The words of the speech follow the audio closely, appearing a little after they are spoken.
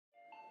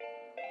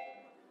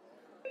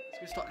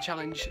We'll start the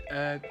challenge.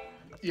 Yeah,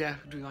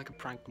 we're doing like a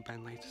prank on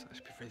Ben later, so that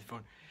should be really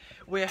fun.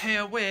 We're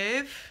here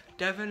with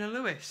Devon and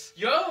Lewis.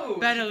 Yo!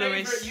 Ben and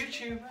Lewis.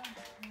 YouTuber.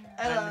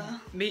 Hello.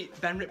 Meet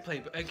Ben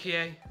Ripley,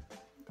 aka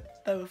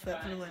Boba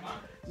Fett for the win.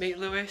 Meet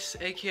Lewis,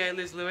 aka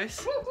Liz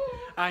Lewis.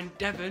 And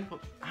Devon,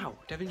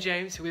 Devon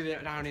James, who we'll be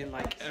down in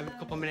like a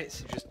couple of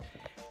minutes, just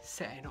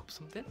setting up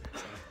something.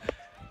 So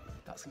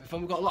that's gonna be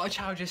fun. We've got a lot of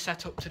challenges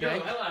set up today.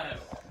 Yo, hello.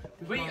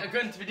 We are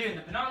going to be doing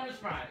the banana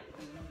sprite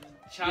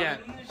challenge.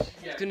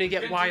 Yeah. It's gonna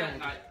get wild.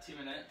 Like 2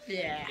 minutes.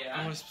 Yeah.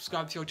 I want to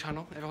subscribe to your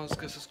channel. Everyone's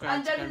gonna subscribe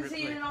And to Ben Devon's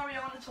Ripley. eating an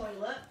Oreo on the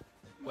toilet.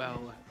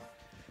 Well,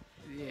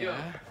 Yo,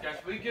 yeah. guys,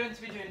 we're going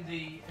to be doing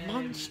the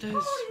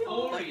Monsters.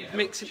 Oreo.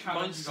 Mixing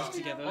challenge. monsters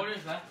together.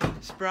 Oreo's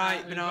left.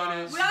 Sprite,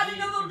 bananas. We had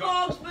another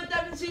box, but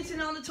Devon's eating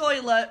it on the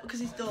toilet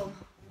because he's dumb.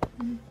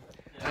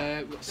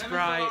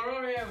 Sprite,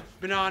 Oreo.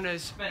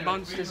 bananas,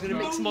 monsters. We're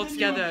gonna mix them all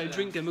together and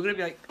drink them. We're gonna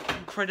be like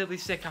incredibly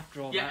sick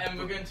after all Yeah, that. and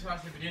we're going to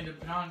actually be doing the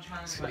banana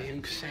challenge. It's gonna be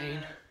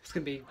insane. It's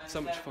gonna be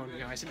so much fun,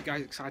 guys. If you guys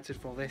are excited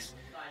for all this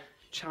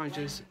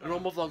challenges, and all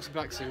my vlogs will be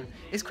back soon.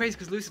 It's crazy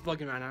because Lucy's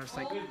vlogging right now. It's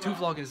like 2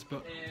 vloggers,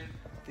 but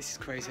this is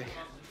crazy.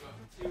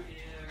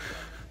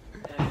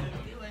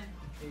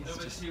 He's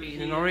just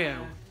eating an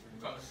Oreo.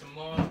 Got some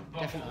more.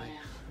 Definitely.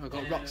 We've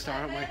got Rockstar,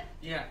 haven't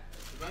we? Yeah.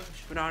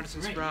 Bananas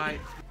and Sprite.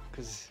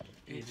 Because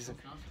he doesn't.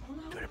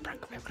 Doing a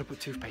prank. I'm gonna put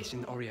toothpaste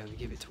in the Oreo and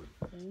give it to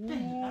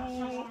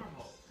him.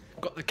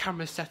 Got the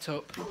camera set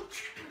up.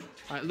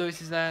 Right,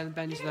 Lewis is there,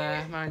 Ben's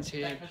there, mine's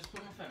here. It's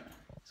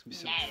gonna be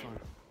so much fun.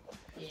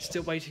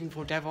 Still waiting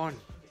for Devon.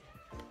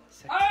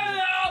 Setting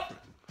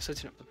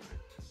up the prank.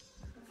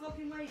 I'm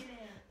fucking waiting here.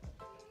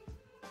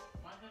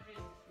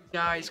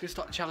 Guys, gonna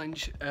start the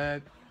challenge. Yeah,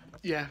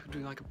 we're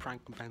doing like a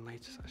prank on Ben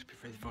later, so that should be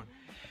really fun.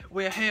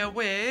 We're here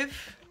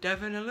with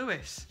Devon and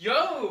Lewis.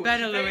 Yo!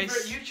 Ben and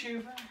Lewis.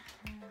 YouTuber.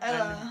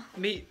 Hello.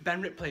 Meet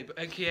Ben Ripley,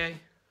 aka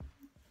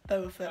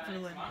Boba Fett for the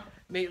win.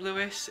 Meet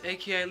Lewis,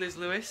 aka Liz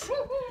Lewis.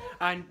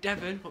 And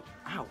Devon,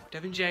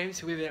 Devon James,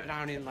 who we'll be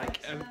down in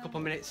like a couple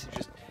of minutes,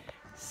 just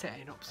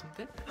setting up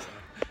something. So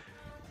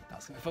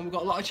that's gonna be fun. We've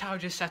got a lot of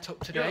challenges set up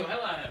today. Yo,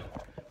 hello.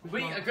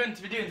 We are going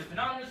to be doing the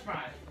banana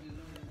sprite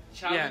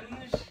challenge.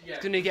 Yeah.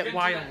 It's gonna get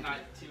wild.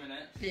 Like 2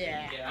 minutes.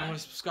 Yeah. I want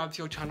to subscribe to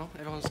your channel.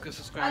 Everyone's gonna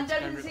subscribe And to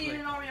Ben Devon's Ripley. eating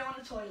an Oreo on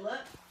the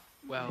toilet.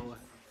 Well,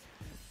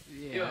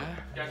 Yo, yeah.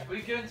 guys,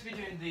 we're going to be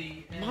doing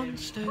the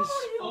Monsters.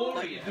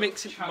 Oreo.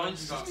 Mixing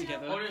challenge. monsters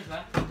together. Oreo's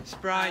left.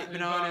 Sprite,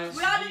 bananas.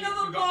 We had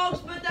another box,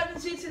 but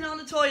Devon's eating it on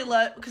the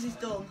toilet because he's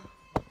dumb.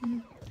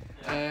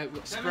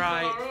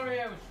 Sprite,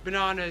 Oreo.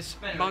 bananas,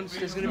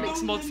 monsters. We're gonna mix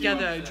them all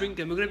together and drink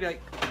them. We're gonna be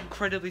like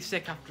incredibly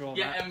sick after all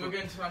Yeah, that. and we're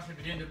going to actually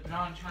be doing the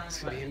banana challenge.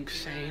 It's gonna be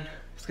insane.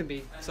 It's gonna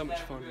be so much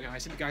fun,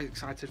 guys. If you guys are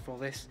excited for all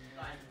this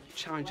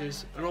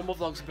challenges, and all my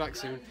vlogs will be back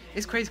soon.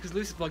 It's crazy because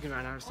Lucy's vlogging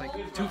right now. It's like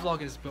 2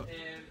 vloggers, but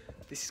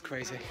this is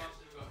crazy.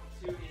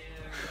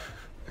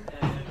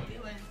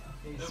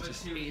 He's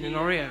just eating an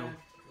Oreo.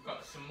 We've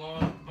got some more.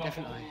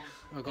 Definitely.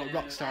 We've got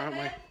Rockstar, haven't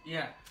we?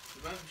 Yeah.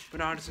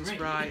 Bananas and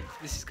Sprite.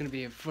 This is gonna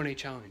be a funny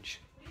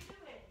challenge.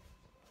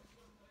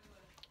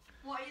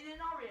 What, eating an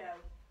Oreo?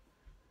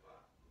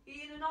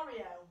 Eating an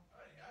Oreo?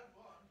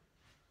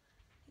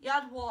 You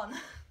had one.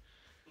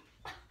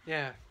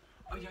 Yeah.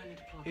 Oh, you don't need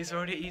to plug. He's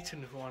already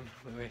eaten one,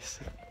 Lewis.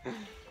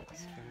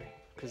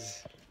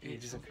 Because he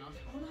doesn't.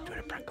 Doing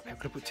a prank. I'm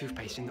gonna put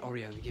toothpaste in the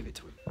Oreo and give it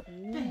to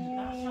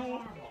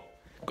him.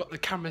 Got the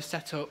camera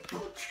set up.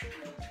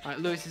 Right,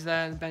 Lewis is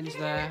there, Ben's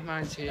there,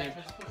 mine's here.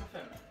 It's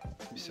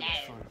gonna be so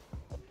much fun.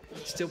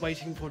 Still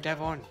waiting for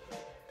Devon.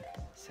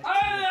 Setting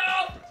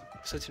up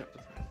the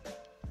prank.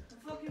 I'm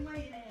fucking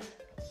waiting here.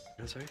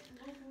 Oh, sorry?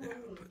 Yeah,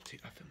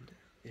 I filmed it.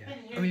 Yeah.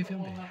 Oh, you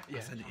filmed it? Yeah. I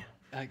sent it, yeah.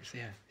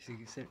 Yeah. So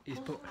you said he's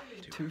put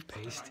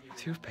toothpaste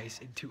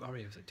in 2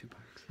 Oreos, like 2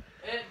 packs.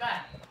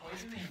 What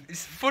do you mean?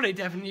 It's funny,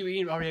 Devon, you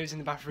eating Oreos in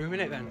the bathroom,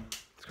 innit, then?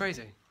 It's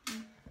crazy.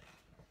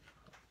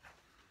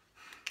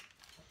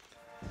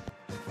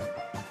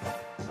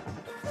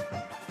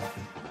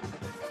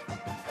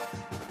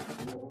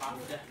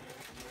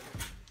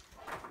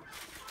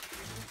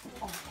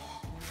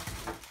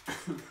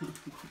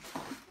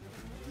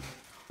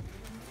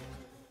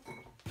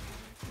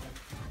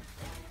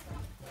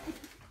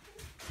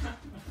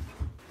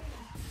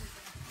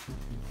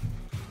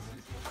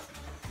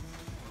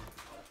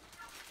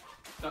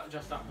 That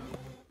just happened.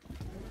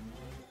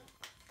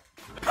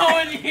 Oh,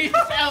 and you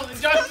count!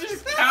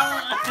 Just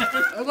count!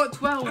 I've got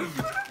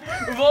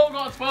 12! We've all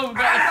got 12, we've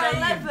got the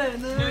same.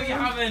 11. No, you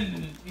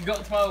haven't. You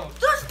got 12.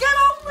 Just get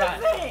off with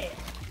Right. it!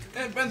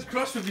 Hey, Ben's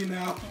cross with you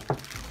now.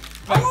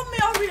 I want my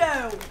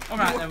Oreo!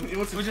 Alright then,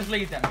 we'll just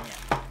leave them. I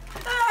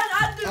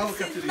I'll just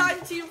look after did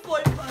these.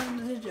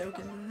 19.5. Just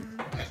joking.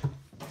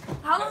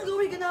 How long are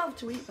we gonna have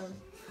to eat them?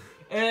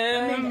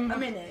 A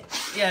minute.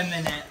 Yeah, a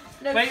minute.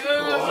 No, Wait, Oh,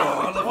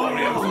 I love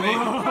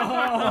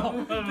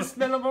Oreos, mate. the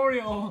smell of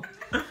Oreo.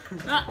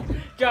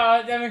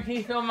 God, Devon, can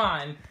you feel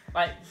mine?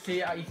 Like, see,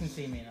 you can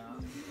see me now.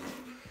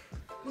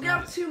 we're gonna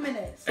have 2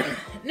 minutes.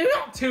 No,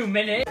 not 2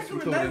 minutes.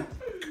 Recording.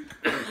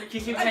 You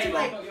can Wait, take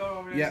wait. off your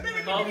Oreo. Yeah.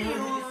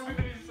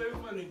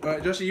 Oh,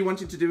 Alright, Josh, are you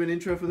wanting to do an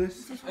intro for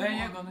this?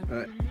 Yeah, go on then.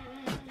 Alright.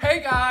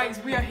 Hey guys,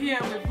 we are here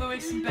with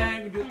Lewis and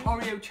Ben. We're doing an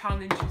Oreo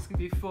challenge. It's gonna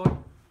be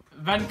fun.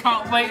 Ben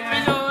can't wait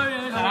for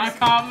Oreos, and I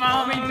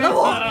can't wait.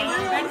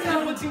 Ben's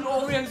been wanting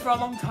Oreos for a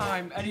long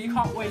time, and he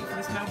can't wait for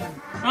this moment.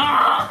 It's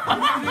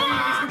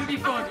gonna be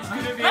fun. It's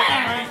gonna be a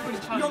very fun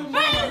challenge.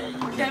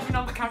 Get everyone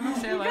on the camera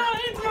and say like,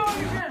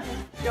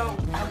 yo,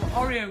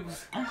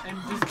 Oreos, and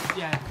just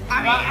yeah.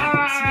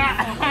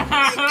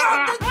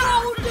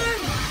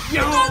 You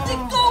got the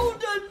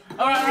golden!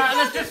 Alright,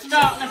 let's just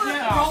start. Let's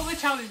start. Roll the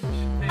challenge.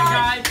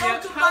 Guys,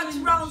 welcome back to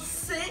round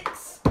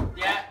 6.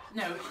 Yeah,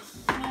 no, it's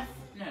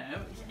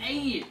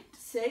 8.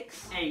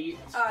 6. 8.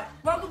 Alright,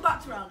 welcome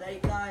back to round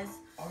 8, guys.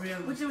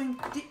 Oreos. We're doing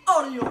the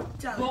Oreo We've all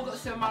challenge. got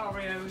so many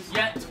Oreos.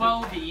 Yeah,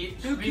 12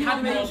 each. We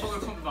had more, but we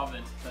couldn't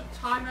bother.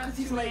 Timer. Because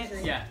he's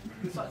lazy. Yeah.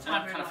 It's like I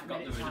timer kind of forgot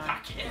there was a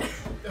packet.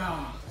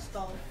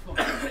 Stop.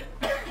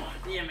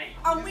 Dear me.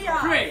 And we are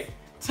 3,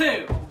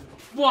 2,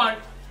 1.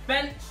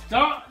 Ben,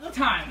 start the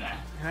timer.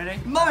 Ready?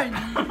 mine.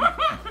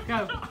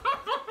 Go.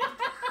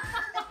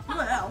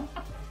 Well.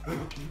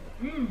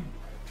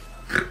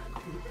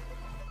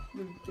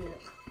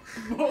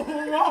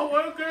 Whoa,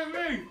 look at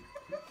me.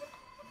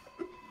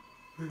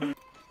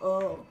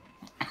 Oh.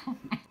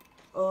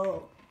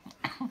 Oh.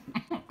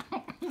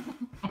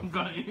 I'm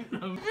gonna eat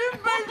them.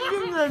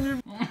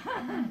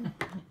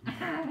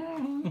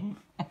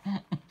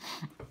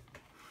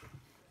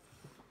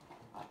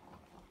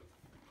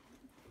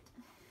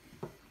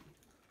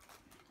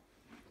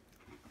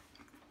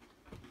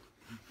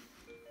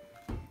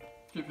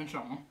 Keeping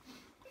strong.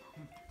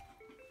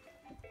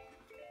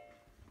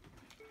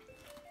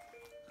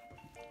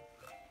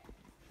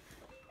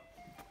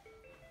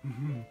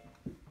 Mm-hmm.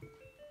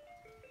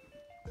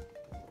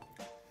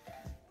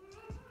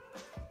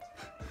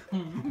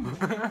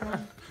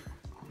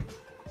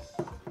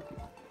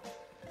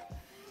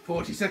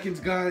 "40 seconds,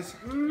 guys."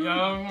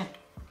 Young.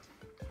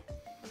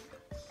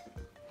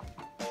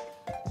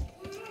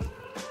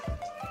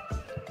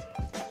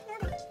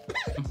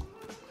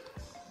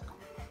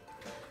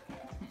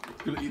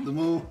 Gonna eat them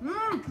all.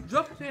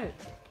 Dropped it.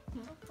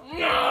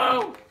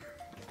 No!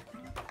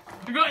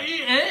 You gotta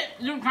eat it.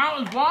 You don't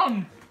count as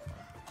one.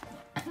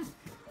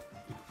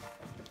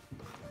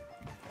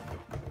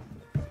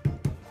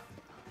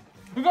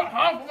 We got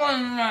half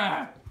one in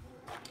there.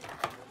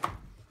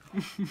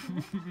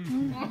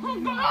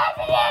 Half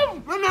of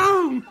one.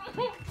 No!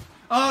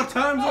 Oh,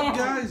 time's up,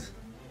 guys.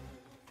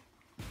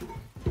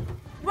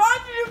 Why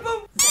did you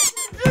put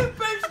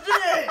toothpaste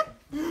in it?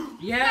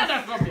 Yeah,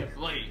 that's gonna be a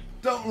plate.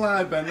 Don't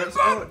lie, Ben. That's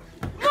all. No,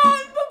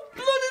 I put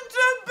bloody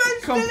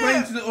toothpaste Complain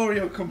in to the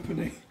Oreo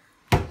company.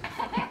 Yeah.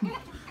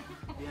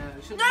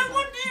 It should it. No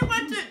wonder you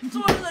went to the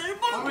toilet. You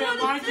put Oreo,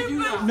 bloody why did you do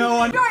toothpaste. that? No,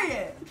 I. Try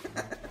it.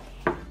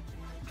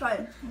 Try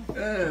it.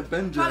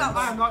 Ben Try that Jones.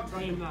 one. I'm not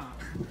trying that.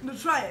 No,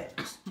 try it.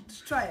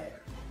 Just try it.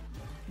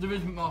 There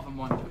isn't more than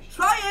one dish.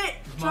 Try it.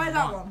 Try Mum,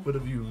 that what? one. For the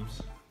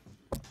views.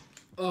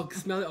 Oh, I can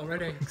smell it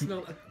already. I can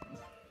smell it.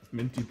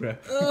 Minty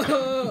breath.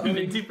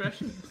 Minty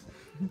precious.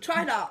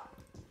 Try that.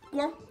 Go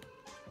on.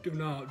 Do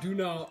not. Do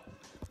not.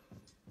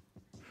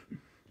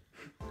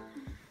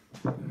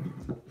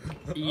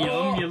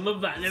 Yum, you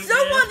love that. don't you?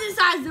 Someone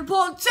decides to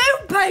put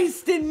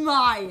toothpaste in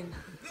mine.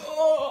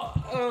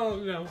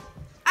 Oh no.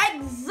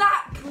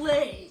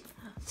 Exactly.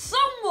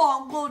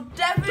 Someone will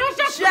definitely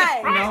Just a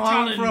check. No,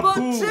 I went for a Put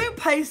poo.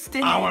 toothpaste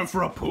in I it. went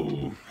for a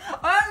poo.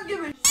 I don't give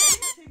a shit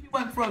if you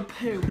went for a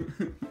poo.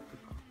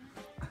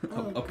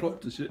 I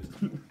plopped the shit.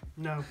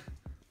 No.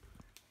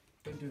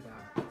 Don't do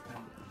that.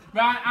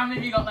 Right, how many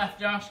have you got left,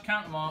 Josh?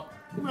 Count them up.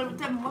 No,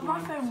 Devin, what's my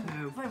phone?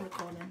 Two. Phone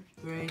recording.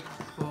 3,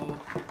 4,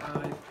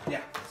 5,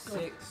 Yeah.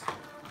 6,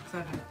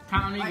 7,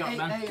 Count how many you got,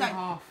 Ben?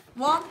 8.5.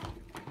 1,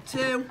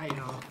 2,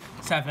 8.5.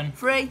 7.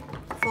 3,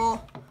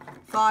 4,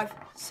 5,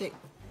 6,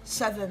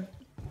 7.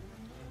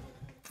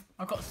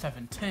 I've got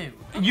 7 too.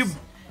 You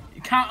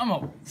count them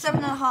up.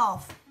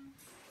 7.5.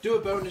 Do a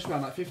bonus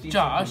round, like 15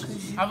 Josh,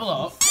 seconds. have a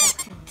look.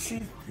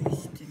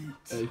 Toothpaste in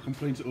it.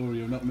 Complain to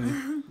Oreo, not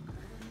me.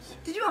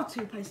 Did you have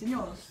toothpaste in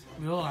yours?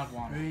 We all had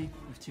one 3,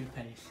 with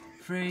toothpaste.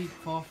 3,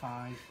 4,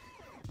 5.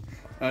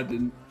 I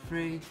didn't.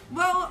 3.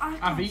 Well, I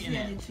can't I've eaten see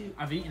any it. tooth.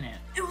 I've eaten it.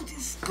 It was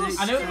disgusting.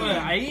 I know it was.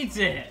 I ate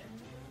it.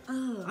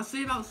 Ugh. I'd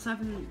say about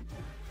 7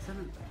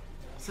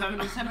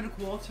 and a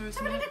quarter or 7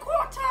 something.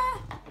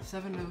 1/4.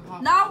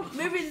 7.5. Now,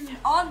 moving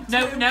on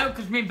to... No,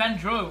 because me and Ben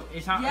drew.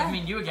 It's how Yeah. me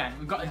and you again.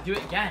 We've got to do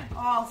it again.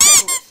 Oh,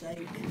 for fuck's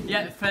sake.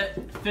 Yeah, for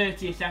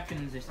 30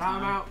 seconds this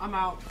time. I'm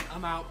out.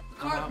 Come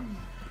on.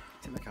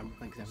 Take my camera.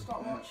 Thanks, Evan.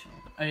 Stopwatch.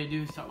 Oh, you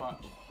do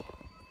stopwatch.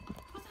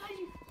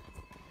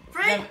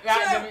 3, Yeah, 2.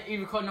 right, you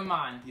recording on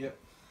mine? Yep.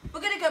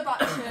 We're going to go back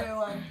to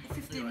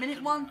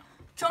 15-minute one.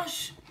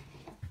 Josh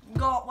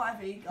got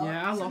whatever he got.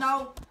 Yeah, I so lost.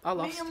 now, I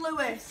lost. me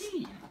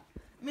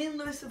and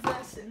Lewis are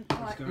versing.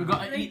 Right. We've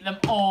got to eat them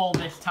all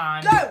this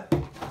time. Go!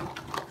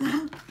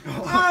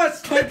 Ah, it's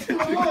stuck in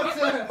the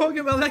water! I'll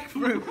get my leg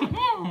through.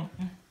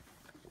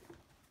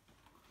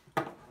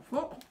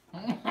 What?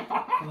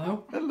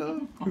 Hello?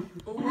 Hello.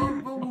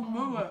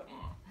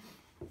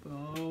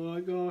 Oh, I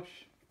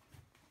gosh.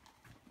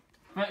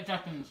 30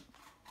 seconds.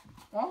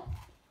 What?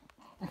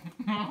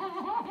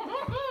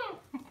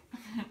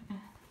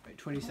 Wait,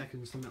 20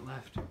 seconds, something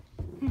left.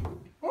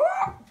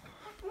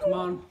 Come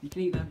on, you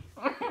can eat them.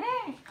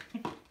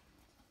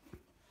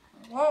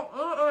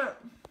 What?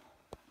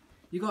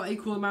 You got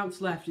equal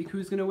amounts left.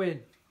 Who's gonna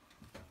win?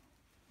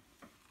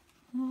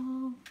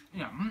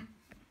 Yeah.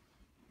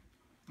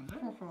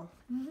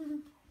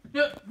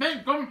 Yeah,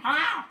 Ben, come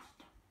fast!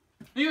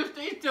 You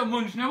still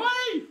munching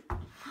away!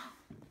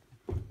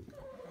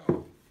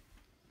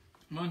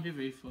 1, 2,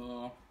 3,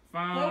 4,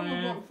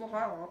 5.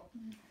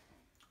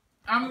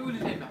 How many would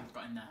you say Ben's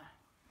got in there?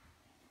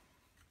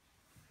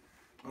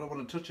 I don't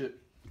want to touch it.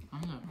 I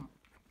don't know.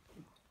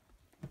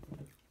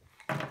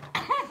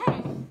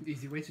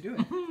 Easy way to do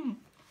it.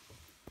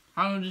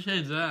 How many would you say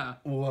is there?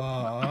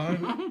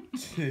 1,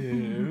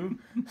 2,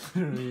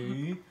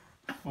 3,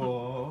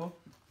 4,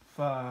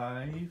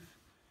 5,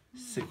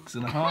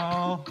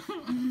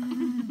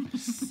 6.5,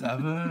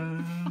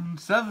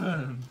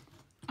 7.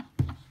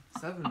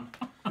 7.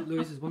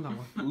 Lewis has won that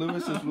one.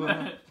 Lewis as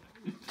well.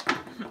 Leave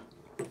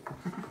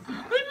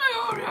my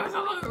Oreos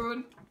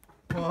alone!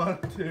 1,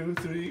 2,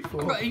 3,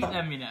 4. I've got to eat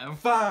them, you know.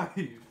 5.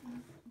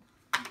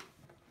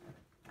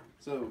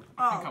 So,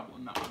 I think I've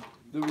won that one.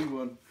 Louis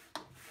won.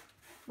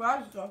 Well, I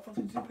just got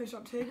fucking toothpaste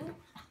on the table.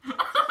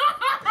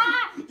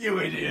 You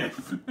idiot!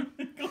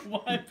 Got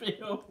wipe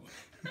it up.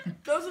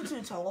 Those are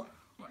too tall.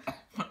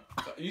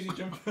 Easy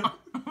jumper.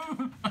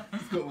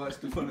 It's got white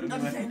stuff on it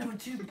Doesn't say anyway. no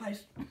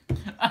toothpaste.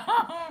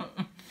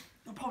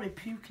 I'll probably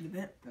puke in a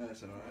bit.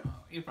 That's alright.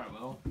 You probably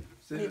will.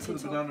 Save it for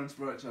the banana and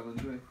Sprite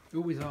challenge, eh?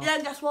 Always are. Yeah,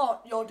 and guess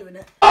what? You're doing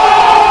it.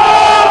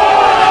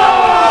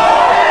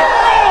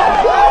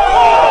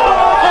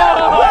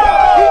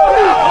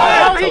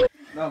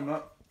 No, I'm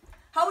not.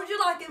 How would you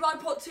like if I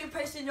put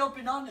toothpaste in your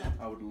banana?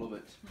 I would love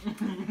it.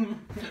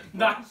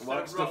 That's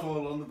White stuff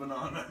all on the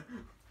banana.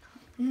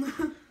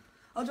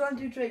 Or do I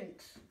do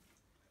drinks?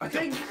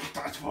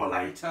 That's for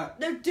later.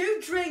 No,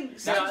 do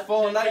drinks. That's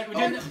for later. We're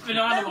doing the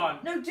banana one.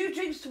 No, do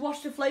drinks to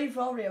wash the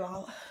flavour Oreo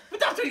out. But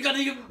that's what you gotta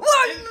do.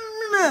 What?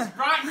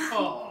 Right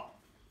for.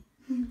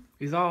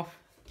 He's off.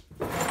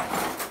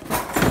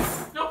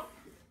 No.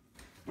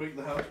 Break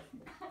the house.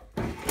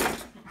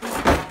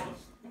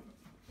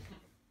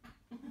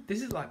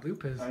 This is like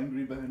bloopers.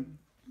 Angry Ben.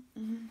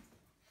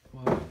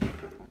 Wow.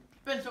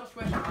 Ben, stop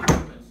sweating my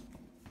fingers.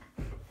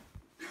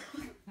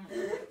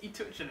 You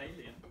touched an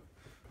alien.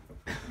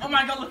 Oh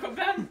my god, look at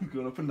Ben!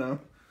 Going up and down.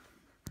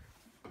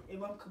 It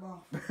won't come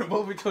off. What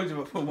have we told you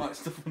about putting white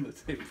stuff on the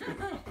table?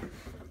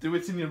 Do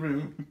it in your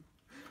room.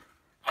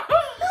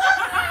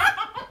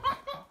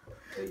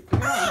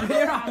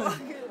 You're out.